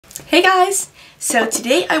Hey guys! So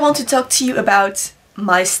today I want to talk to you about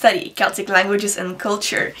my study, Celtic languages and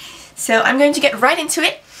culture. So I'm going to get right into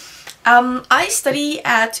it. I study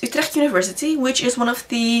at Utrecht University, which is one of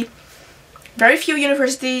the very few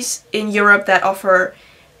universities in Europe that offer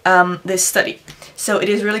this study. So it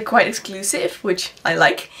is really quite exclusive, which I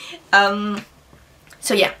like.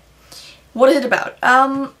 So yeah, what is it about?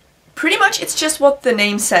 Pretty much it's just what the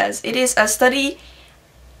name says. It is a study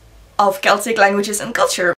of Celtic languages and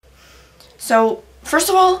culture. So, first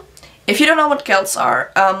of all, if you don't know what Celts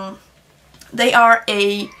are, they are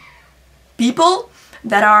a people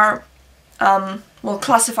that are, well,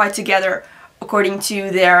 classified together according to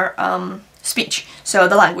their speech. So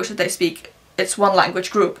the language that they speak, it's one language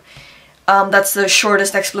group. That's the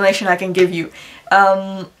shortest explanation I can give you.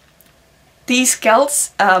 These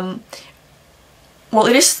Celts, well,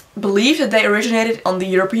 it is believed that they originated on the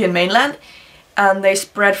European mainland, and they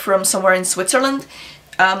spread from somewhere in Switzerland,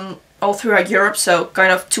 all throughout Europe, so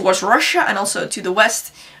kind of towards Russia and also to the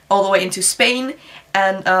west, all the way into Spain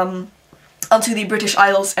and onto the British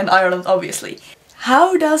Isles and Ireland, obviously.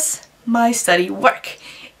 How does my study work?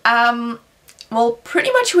 Well, pretty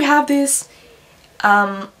much we have this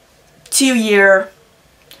 2-year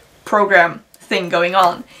program thing going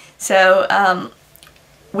on. So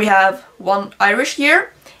we have one Irish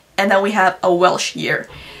year and then we have a Welsh year.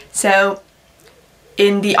 So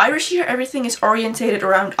in the Irish year, everything is orientated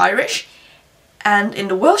around Irish, and in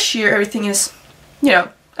the Welsh year, everything is, you know,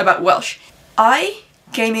 about Welsh. I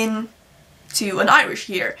came in to an Irish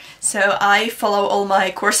year, so I follow all my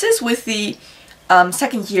courses with the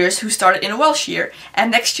second years who started in a Welsh year, and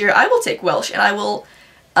next year I will take Welsh, and I will,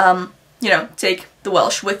 you know, take the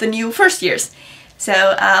Welsh with the new first years. So,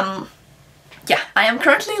 yeah, I am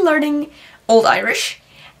currently learning Old Irish,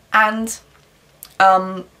 and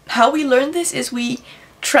how we learn this is we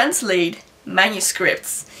translate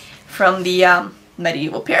manuscripts from the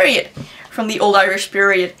medieval period, from the Old Irish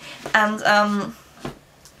period, and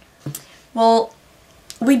well,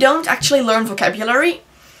 we don't actually learn vocabulary,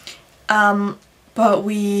 but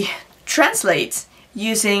we translate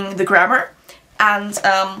using the grammar and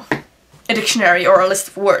a dictionary or a list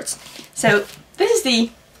of words. So this is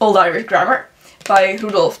the Old Irish Grammar by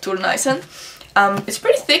Rudolf Tournaisen. It's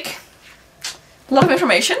pretty thick. A lot of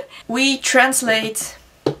information. We translate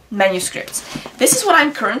manuscripts. This is what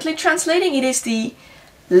I'm currently translating. It is the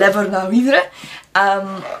Lever na Vidre.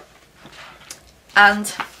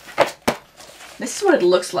 And this is what it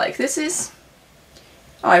looks like. This is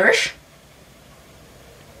Irish.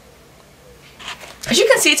 As you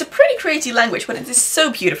can see, it's a pretty crazy language, but it is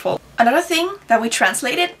so beautiful. Another thing that we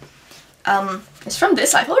translated is from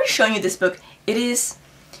this. I've already shown you this book. It is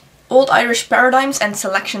Old Irish Paradigms and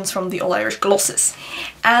Selections from the Old Irish Glosses.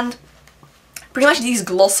 And pretty much these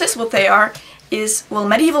glosses, what they are, is, well,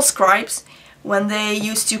 medieval scribes, when they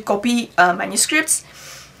used to copy manuscripts,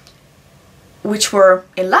 which were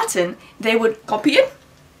in Latin, they would copy it,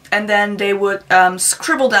 and then they would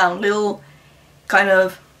scribble down little kind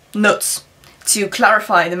of notes to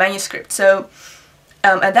clarify the manuscript. So,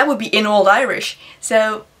 and that would be in Old Irish.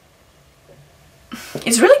 So,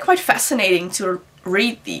 it's really quite fascinating to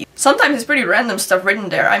read these. Sometimes it's pretty random stuff written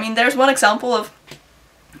there. I mean, there's one example of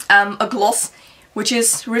a gloss which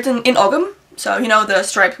is written in Ogham, so you know, the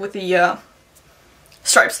stripe with the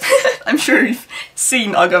stripes. I'm sure you've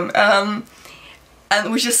seen Ogham.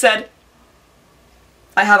 And we just said,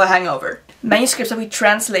 I have a hangover. Manuscripts that we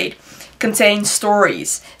translate contain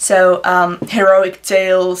stories, so heroic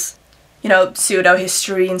tales, you know,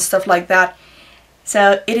 pseudo-history and stuff like that.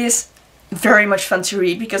 So it is very much fun to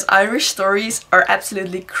read, because Irish stories are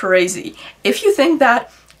absolutely crazy. If you think that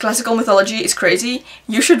classical mythology is crazy,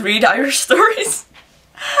 you should read Irish stories.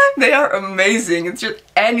 They are amazing. It's just,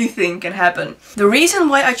 anything can happen. The reason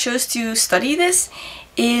why I chose to study this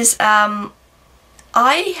is I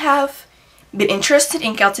have been interested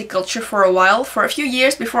in Celtic culture for a while, for a few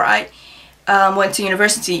years before I went to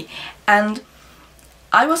university, and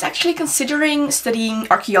I was actually considering studying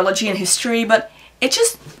archaeology and history, but it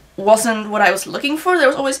just wasn't what I was looking for. There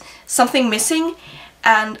was always something missing,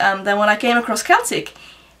 and then when I came across Celtic,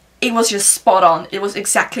 it was just spot on. It was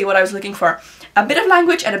exactly what I was looking for. A bit of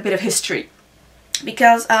language and a bit of history,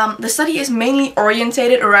 because the study is mainly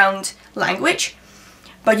orientated around language,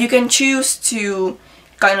 but you can choose to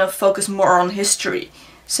kind of focus more on history.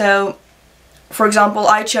 So, for example,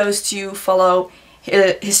 I chose to follow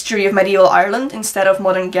history of medieval Ireland instead of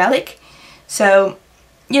modern Gaelic. So,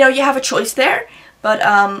 you know, you have a choice there, but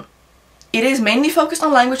it is mainly focused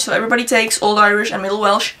on language, so everybody takes Old Irish and Middle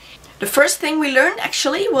Welsh. The first thing we learned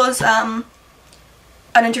actually was an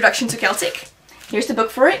introduction to Celtic. Here's the book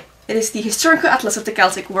for it. It is the Historical Atlas of the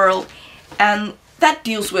Celtic World, and that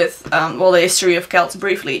deals with, well, the history of Celts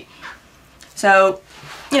briefly. So,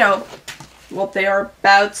 you know, what they are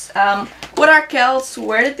about, what are Celts,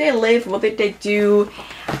 where did they live, what did they do,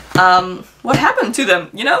 what happened to them,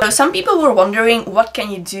 you know? So some people were wondering, what can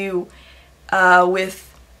you do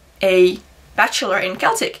with a bachelor in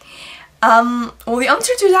Celtic? Well, the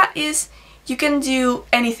answer to that is you can do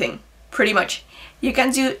anything, pretty much. You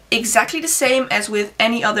can do exactly the same as with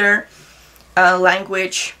any other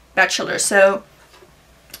language bachelor. So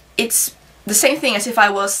it's the same thing as if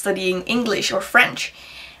I was studying English or French.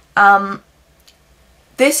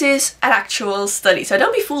 This is an actual study, so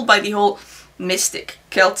don't be fooled by the whole mystic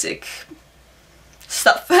Celtic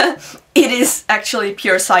stuff. It is actually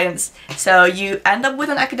pure science. So you end up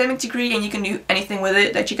with an academic degree and you can do anything with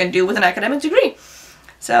it that you can do with an academic degree.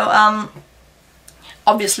 So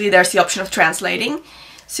obviously there's the option of translating,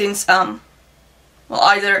 since well,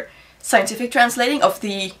 either scientific translating of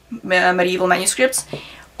the medieval manuscripts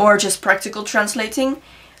or just practical translating,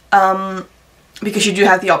 because you do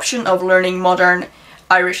have the option of learning modern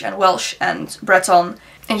Irish and Welsh and Breton,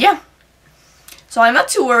 and yeah. So I'm not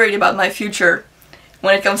too worried about my future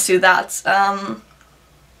when it comes to that.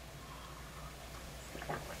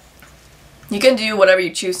 You can do whatever you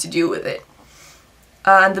choose to do with it.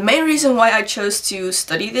 And the main reason why I chose to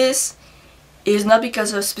study this is not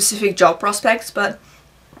because of specific job prospects, but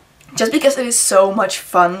just because it is so much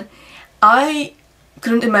fun. I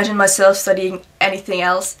couldn't imagine myself studying anything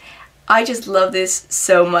else. I just love this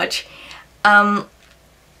so much. I'm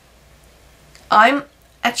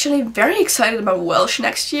actually very excited about Welsh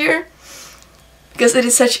next year, because it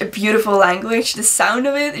is such a beautiful language. The sound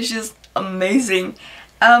of it is just amazing.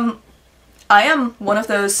 I am one of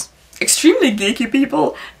those extremely geeky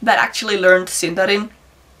people that actually learned Sindarin.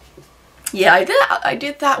 Yeah, I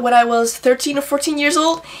did that when I was 13 or 14 years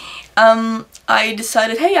old. I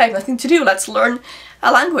decided, hey, I have nothing to do, let's learn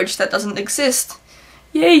a language that doesn't exist.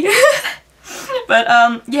 Yay!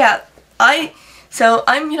 But yeah, so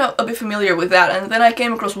I'm, you know, a bit familiar with that, and then I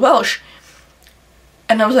came across Welsh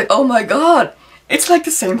and I was like, oh my god, it's like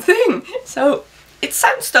the same thing. So it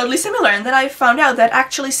sounds totally similar, and then I found out that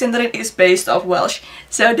actually Sindarin is based off Welsh.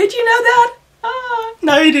 So did you know that? Ah,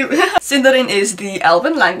 now you do. Sindarin is the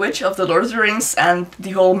Elven language of the Lord of the Rings and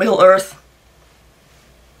the whole Middle-earth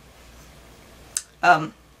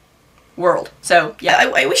world. So yeah,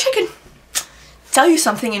 I wish I could tell you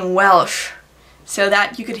something in Welsh so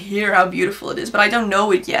that you could hear how beautiful it is, but I don't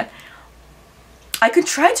know it yet. I could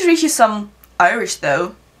try to read you some Irish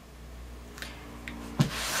though.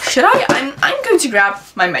 Should I? I'm going to grab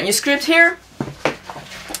my manuscript here,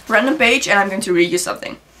 random page, and I'm going to read you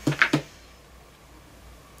something.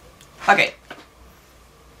 Okay.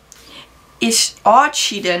 Is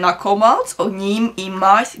áitside na komalt o ním I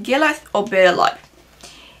maith gelaith o belai.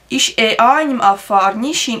 Is aim a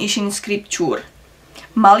farni sin is in scripture.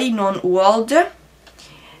 Mali non ualde.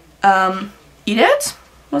 Idet?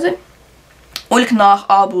 Was it? Ulk nach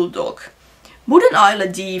abuldog. Moeden eile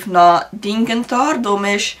dief na dingentar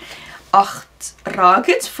domesh acht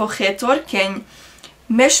raget forgetor ken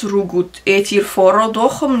mes rugut et hier foro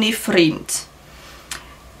dochem ni vriend.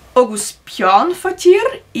 Ogus pian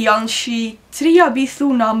fatir ianshi tria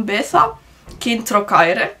bithu nam betha kin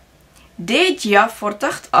trokaire. De dia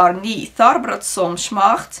fortacht arni tharbrat som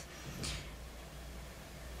smacht.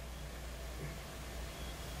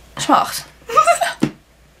 Smacht.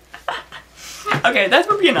 Okay, that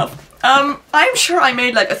would be enough. I'm sure I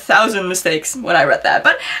made like 1,000 mistakes when I read that,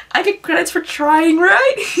 but I get credits for trying,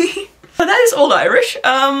 right? But that is Old Irish.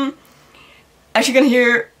 As you can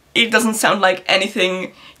hear, it doesn't sound like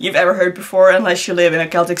anything you've ever heard before unless you live in a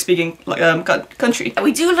Celtic-speaking country.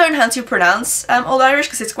 We do learn how to pronounce Old Irish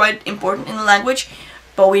because it's quite important in the language,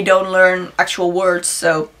 but we don't learn actual words,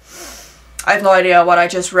 so I have no idea what I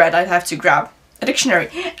just read. I'd have to grab a dictionary.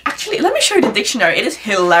 Actually, let me show you the dictionary. It is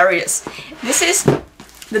hilarious. This is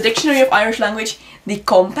the Dictionary of Irish Language, the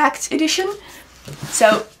compact edition.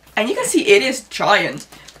 So, and you can see it is giant,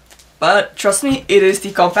 but trust me, it is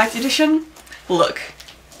the compact edition. Look.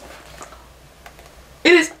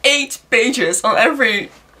 It is 8 pages on every,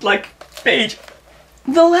 like, page.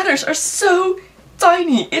 The letters are so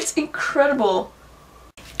tiny. It's incredible.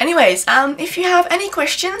 Anyways, if you have any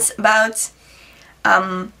questions about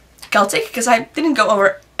Celtic, because I didn't go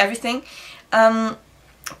over everything,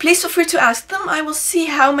 please feel free to ask them. I will see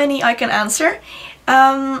how many I can answer.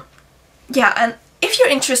 Yeah, and if you're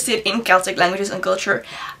interested in Celtic languages and culture,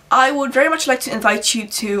 I would very much like to invite you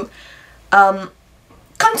to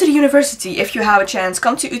come to the university if you have a chance.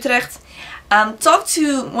 Come to Utrecht. Talk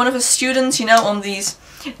to one of the students, you know, on these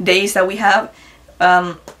days that we have.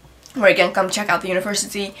 Or again, come check out the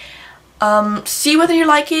university. See whether you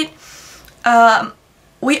like it.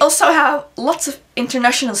 We also have lots of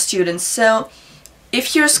international students, so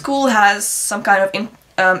if your school has some kind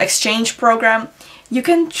of exchange program, you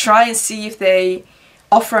can try and see if they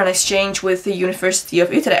offer an exchange with the University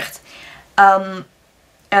of Utrecht. And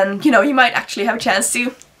you know, you might actually have a chance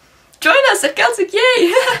to join us at Celtic,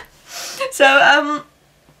 yay! So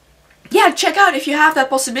yeah, check out if you have that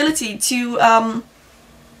possibility to,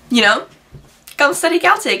 you know, come study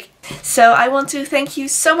Celtic. So I want to thank you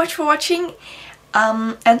so much for watching,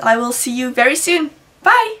 and I will see you very soon.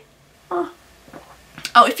 Bye!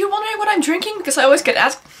 Oh, if you're wondering what I'm drinking, because I always get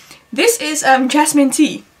asked, this is jasmine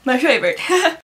tea, my favorite.